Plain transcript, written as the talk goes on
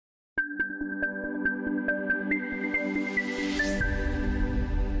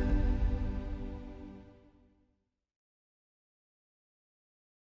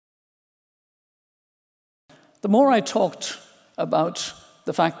the more I talked about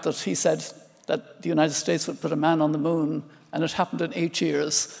the fact that he said that the United States would put a man on the moon, and it happened in 8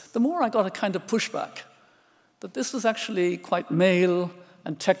 years, the more I got a kind of pushback, that this was actually quite male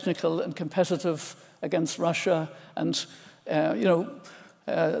and technical and competitive against Russia, and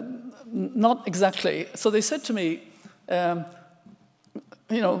not exactly. So they said to me,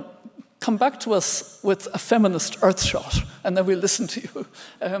 come back to us with a feminist earthshot, and then we'll listen to you.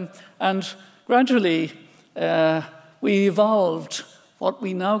 And gradually, we evolved what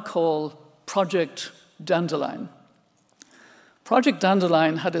we now call Project Dandelion. Project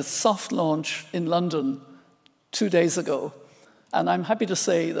Dandelion had its soft launch in London 2 days ago, and I'm happy to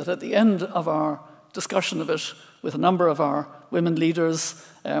say that at the end of our discussion of it with a number of our women leaders,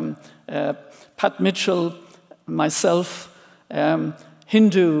 Pat Mitchell, myself,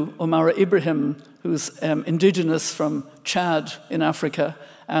 Hindu Omara Ibrahim, who's indigenous from Chad in Africa,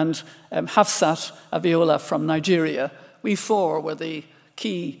 and Hafsat Abiola from Nigeria. We 4 were the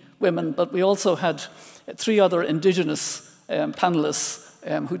key women, but we also had 3 other indigenous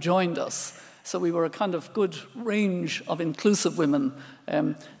panelists who joined us. So we were a kind of good range of inclusive women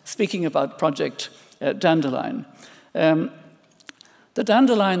speaking about Project Dandelion. The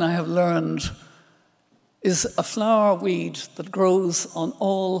dandelion, I have learned, is a flower weed that grows on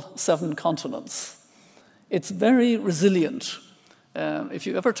all 7 continents. It's very resilient. If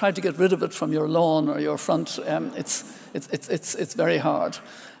you ever try to get rid of it from your lawn or your front, it's very hard.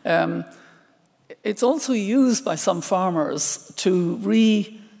 It's also used by some farmers to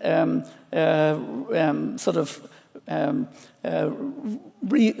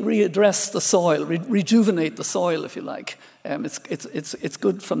readdress the soil, rejuvenate the soil, if you like. It's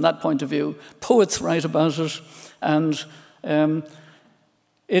good from that point of view. Poets write about it, and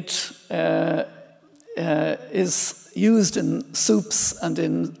it is used in soups and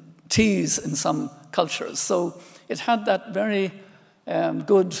in teas in some cultures. So it had that very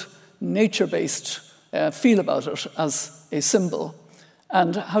good nature-based feel about it as a symbol.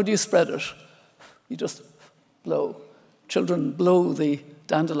 And how do you spread it? You just blow. Children blow the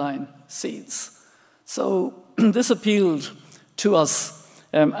dandelion seeds. So this appealed to us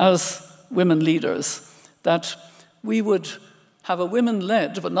as women leaders, that we would have a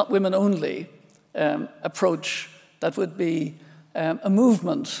women-led, but not women-only, approach that would be a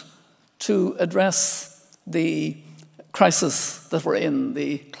movement to address the crisis that we're in,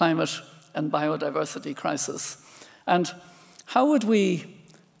 the climate and biodiversity crisis. And how would we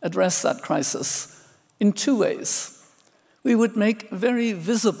address that crisis? In 2 ways. We would make very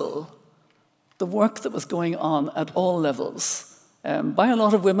visible the work that was going on at all levels, by a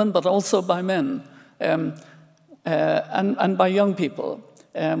lot of women, but also by men, and by young people.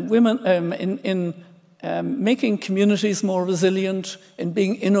 Women in making communities more resilient, in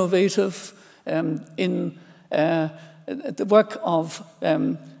being innovative, in the work of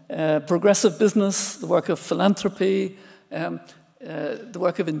progressive business, the work of philanthropy, the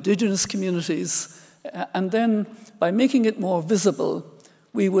work of indigenous communities, and then by making it more visible,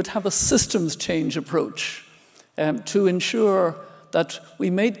 we would have a systems change approach to ensure that we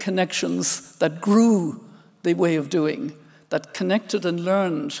made connections that grew the way of doing, that connected and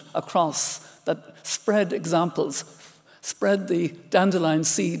learned across, that spread examples, spread the dandelion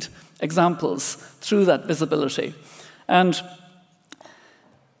seed examples through that visibility. And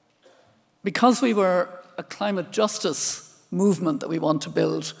because we were a climate justice movement that we want to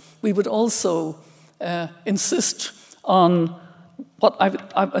build, we would also insist on what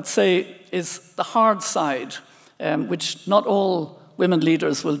I would say is the hard side, which not all women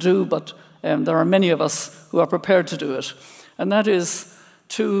leaders will do, but there are many of us who are prepared to do it. And that is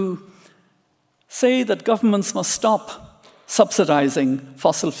to say that governments must stop subsidizing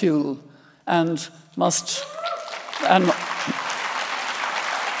fossil fuel and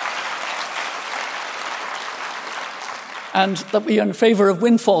and that we are in favor of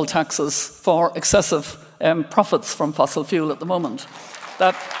windfall taxes for excessive profits from fossil fuel at the moment.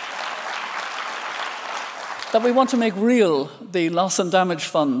 That we want to make real the loss and damage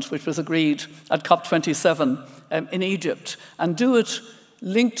fund, which was agreed at COP27 in Egypt, and do it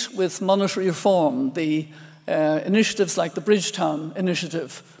linked with monetary reform, the initiatives like the Bridgetown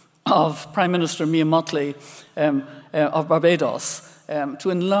initiative of Prime Minister Mia Mottley of Barbados, to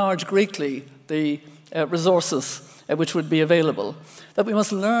enlarge greatly the resources which would be available. That we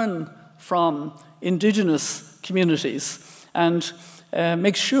must learn from indigenous communities and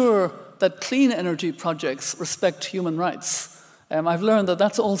make sure that clean energy projects respect human rights. I've learned that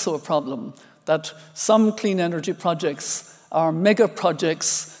that's also a problem, that some clean energy projects are mega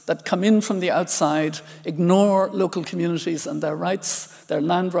projects that come in from the outside, ignore local communities and their rights, their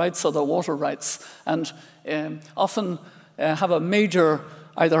land rights or their water rights, and often have a major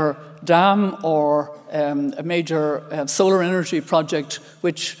either dam or a major solar energy project,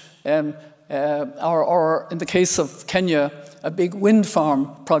 which, or in the case of Kenya, a big wind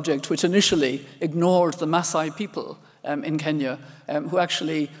farm project, which initially ignored the Maasai people in Kenya, who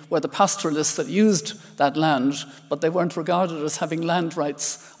actually were the pastoralists that used that land, but they weren't regarded as having land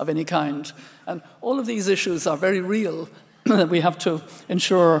rights of any kind. And all of these issues are very real. We have to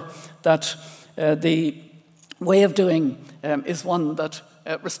ensure that the way of doing is one that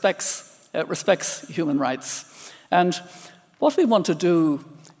respects human rights. And what we want to do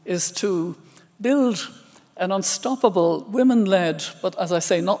is to build an unstoppable women-led, but as I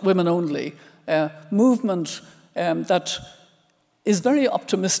say, not women only, movement that is very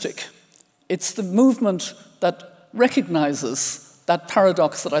optimistic. It's the movement that recognizes that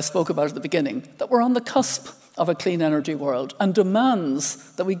paradox that I spoke about at the beginning, that we're on the cusp of a clean energy world and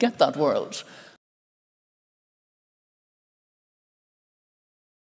demands that we get that world.